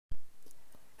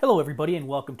Hello, everybody, and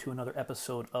welcome to another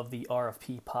episode of the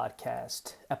RFP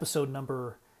podcast, episode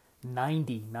number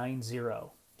 90,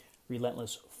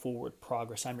 Relentless Forward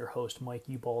Progress. I'm your host, Mike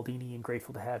Ubaldini, and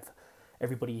grateful to have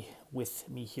everybody with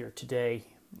me here today,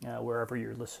 wherever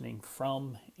you're listening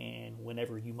from and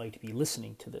whenever you might be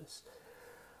listening to this.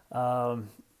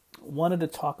 Wanted to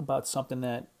talk about something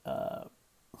that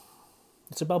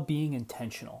it's about being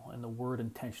intentional, and the word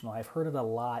intentional. I've heard it a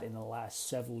lot in the last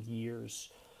several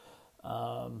years.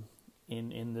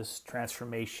 In this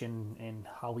transformation and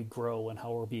how we grow and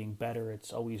how we're being better,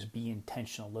 it's always be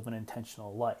intentional, live an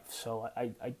intentional life. So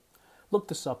I looked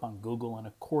this up on Google, and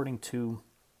according to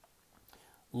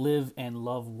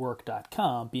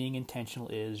liveandlovework.com, being intentional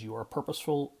is you are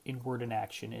purposeful in word and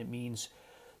action. It means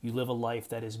you live a life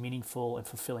that is meaningful and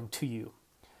fulfilling to you.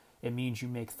 It means you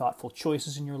make thoughtful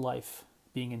choices in your life.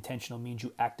 Being intentional means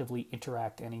you actively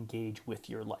interact and engage with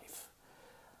your life.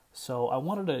 So I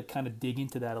wanted to kind of dig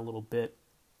into that a little bit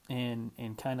and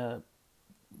kind of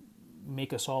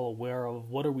make us all aware of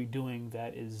what are we doing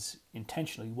that is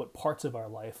intentionally, what parts of our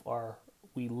life are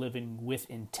we living with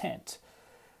intent.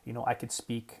 You know, I could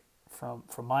speak from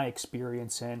my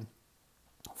experience and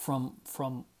from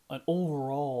an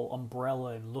overall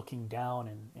umbrella and looking down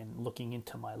and looking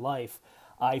into my life.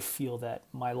 I feel that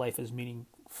my life is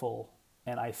meaningful,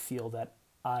 and I feel that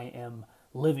I am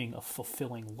living a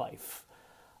fulfilling life.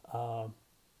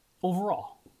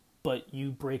 Overall, but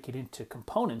you break it into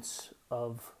components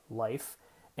of life,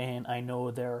 and I know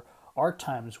there are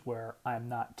times where I'm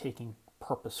not taking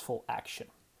purposeful action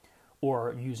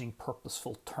or using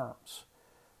purposeful terms.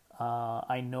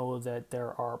 I know that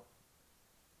there are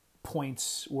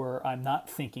points where I'm not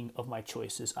thinking of my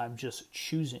choices, I'm just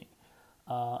choosing,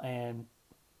 and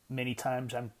many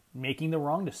times I'm making the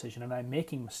wrong decision and I'm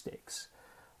making mistakes.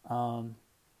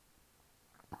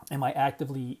 Am I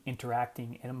actively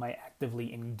interacting and am I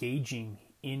actively engaging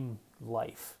in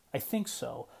life? I think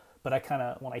so, but I kind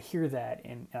of, when I hear that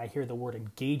and I hear the word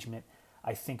engagement,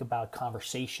 I think about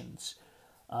conversations,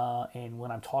 and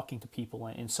when I'm talking to people,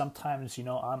 and sometimes, you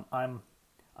know, I'm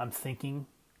thinking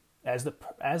as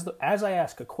I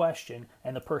ask a question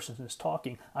and the person is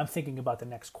talking, I'm thinking about the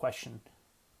next question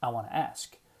I want to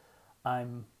ask.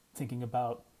 I'm thinking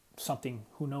about something,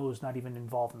 who knows, not even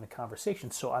involved in the conversation.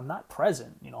 So I'm not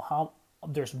present. You know, how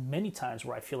there's many times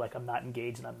where I feel like I'm not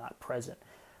engaged and I'm not present.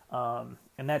 And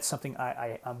that's something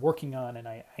I'm working on, and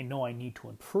I know I need to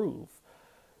improve.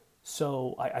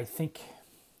 So I think,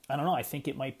 I don't know, I think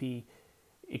it might be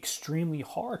extremely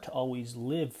hard to always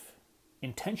live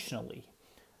intentionally.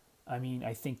 I mean,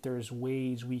 I think there's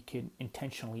ways we can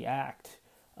intentionally act.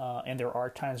 And there are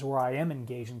times where I am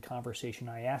engaged in conversation.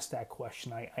 I ask that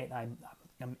question.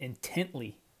 I'm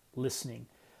intently listening,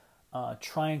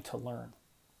 trying to learn,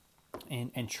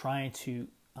 and trying to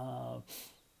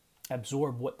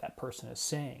absorb what that person is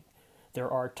saying.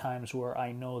 There are times where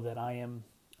I know that I'm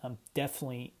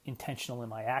definitely intentional in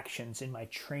my actions, in my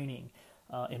training,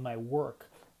 in my work.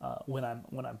 When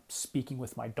I'm speaking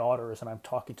with my daughters and I'm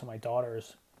talking to my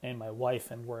daughters and my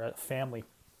wife, and we're a family,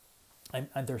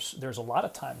 and there's a lot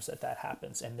of times that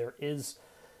happens, and there is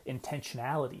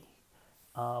intentionality.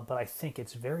 But I think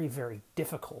it's very, very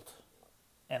difficult,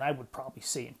 and I would probably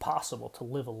say impossible, to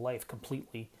live a life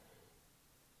completely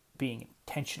being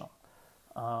intentional.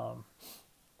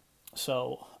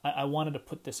 So I wanted to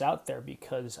put this out there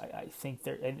because I think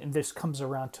there, and this comes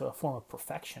around to a form of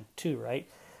perfection too, right?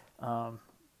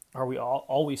 Are we all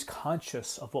always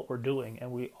conscious of what we're doing,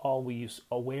 and we always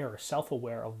aware,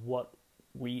 self-aware of what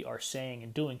we are saying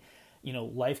and doing? You know,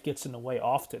 life gets in the way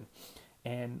often,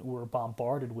 and we're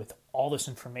bombarded with all this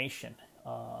information,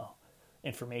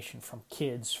 information from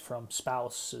kids, from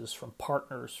spouses, from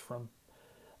partners, from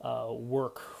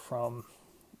work, from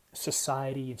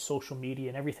society and social media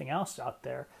and everything else out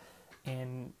there.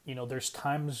 And, you know, there's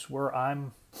times where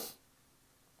I'm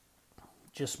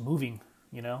just moving,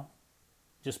 you know,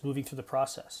 just moving through the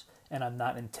process, and I'm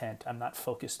not intent. I'm not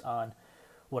focused on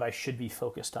what I should be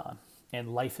focused on.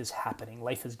 And life is happening.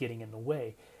 Life is getting in the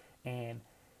way. And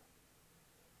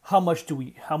how much do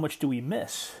we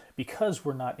miss because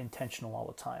we're not intentional all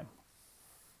the time?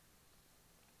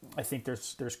 I think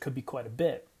there's could be quite a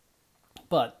bit.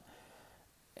 But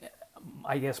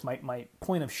I guess my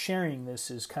point of sharing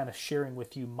this is kind of sharing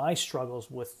with you my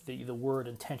struggles with the word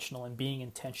intentional and being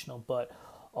intentional, but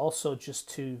also just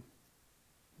to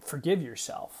forgive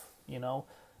yourself, you know,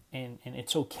 and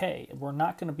it's okay. We're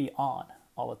not going to be on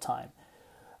all the time.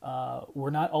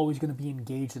 We're not always going to be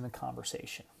engaged in the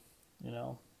conversation, you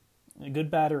know.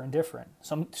 Good, bad, or indifferent.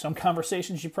 Some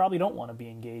conversations you probably don't want to be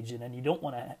engaged in, and you don't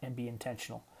want to be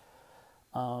intentional.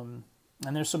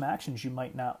 And there's some actions you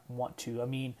might not want to. I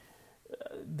mean,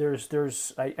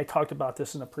 I talked about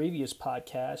this in a previous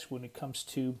podcast when it comes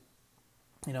to,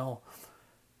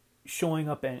 showing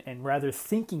up and rather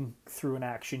thinking through an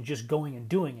action, just going and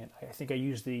doing it. I think I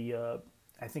used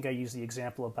the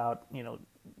example about,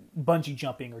 bungee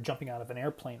jumping or jumping out of an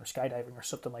airplane or skydiving or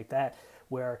something like that,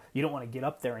 where you don't want to get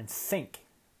up there and think,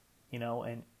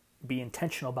 and be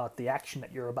intentional about the action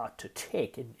that you're about to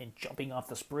take and jumping off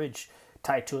this bridge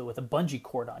tied to it with a bungee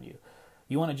cord on you.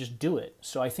 You want to just do it.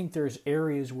 So I think there's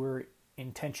areas where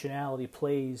intentionality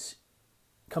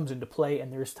comes into play,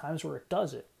 and there's times where it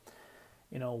doesn't.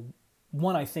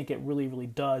 One I think it really, really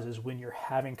does is when you're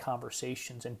having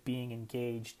conversations and being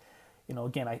engaged.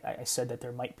 Again, I said that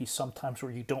there might be some times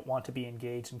where you don't want to be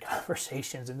engaged in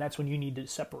conversations, and that's when you need to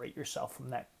separate yourself from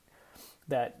that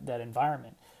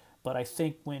environment. But I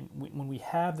think when we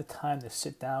have the time to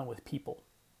sit down with people,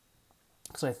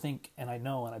 because I think, and I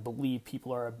know, and I believe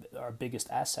people are our biggest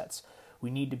assets.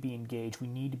 We need to be engaged. We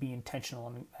need to be intentional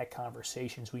in at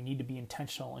conversations. We need to be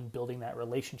intentional in building that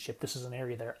relationship. This is an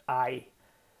area that I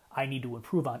need to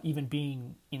improve on. Even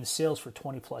being in sales for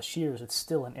 20 plus years, it's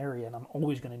still an area, and I'm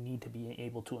always going to need to be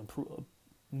able to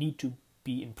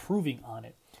be improving on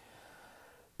it.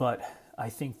 But I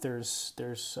think there's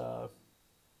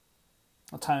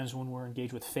times when we're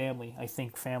engaged with family. I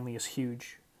think family is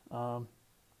huge.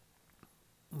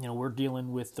 We're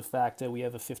dealing with the fact that we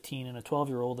have a 15 and a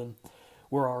 12-year-old, and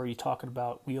we're already talking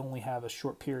about we only have a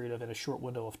short period and a short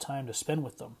window of time to spend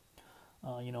with them.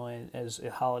 As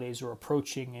holidays are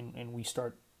approaching and we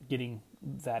start getting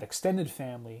that extended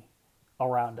family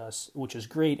around us, which is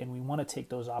great, and we want to take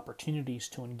those opportunities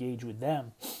to engage with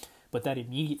them. But that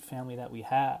immediate family that we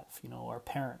have, our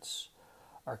parents,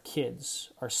 our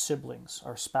kids, our siblings,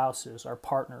 our spouses, our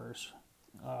partners,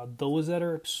 those that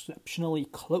are exceptionally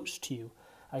close to you,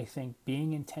 I think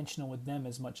being intentional with them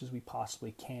as much as we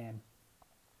possibly can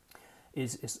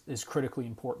is critically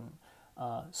important,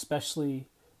 especially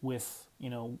with,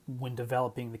 when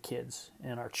developing the kids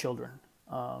and our children,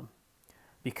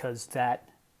 because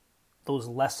those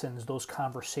lessons, those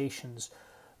conversations,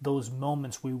 those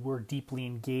moments we were deeply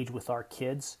engaged with our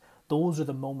kids, those are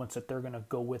the moments that they're going to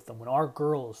go with them. When our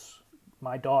girls,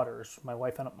 my daughters, my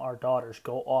wife and our daughters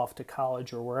go off to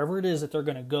college or wherever it is that they're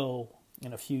going to go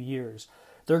in a few years,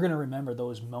 they're going to remember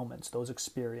those moments, those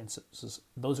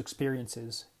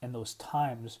experiences and those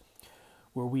times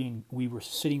where we were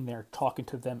sitting there talking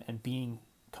to them and being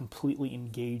completely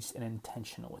engaged and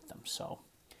intentional with them. So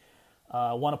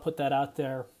I want to put that out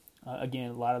there. Again,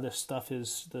 a lot of this stuff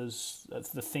is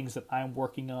the things that I'm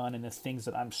working on and the things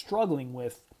that I'm struggling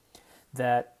with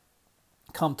that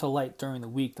come to light during the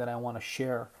week that I want to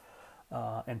share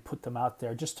and put them out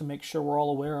there just to make sure we're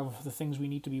all aware of the things we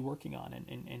need to be working on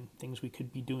and things we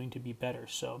could be doing to be better.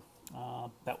 So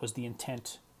that was the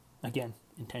intent. Again,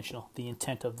 intentional, the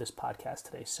intent of this podcast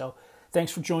today. So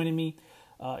thanks for joining me.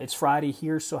 It's Friday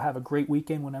here, so have a great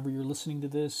weekend whenever you're listening to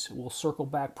this. We'll circle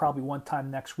back probably one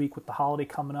time next week with the holiday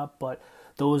coming up, but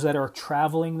those that are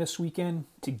traveling this weekend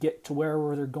to get to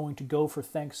wherever they're going to go for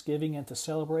Thanksgiving and to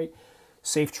celebrate,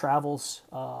 safe travels,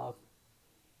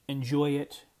 enjoy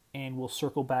it, and we'll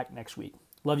circle back next week.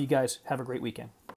 Love you guys. Have a great weekend.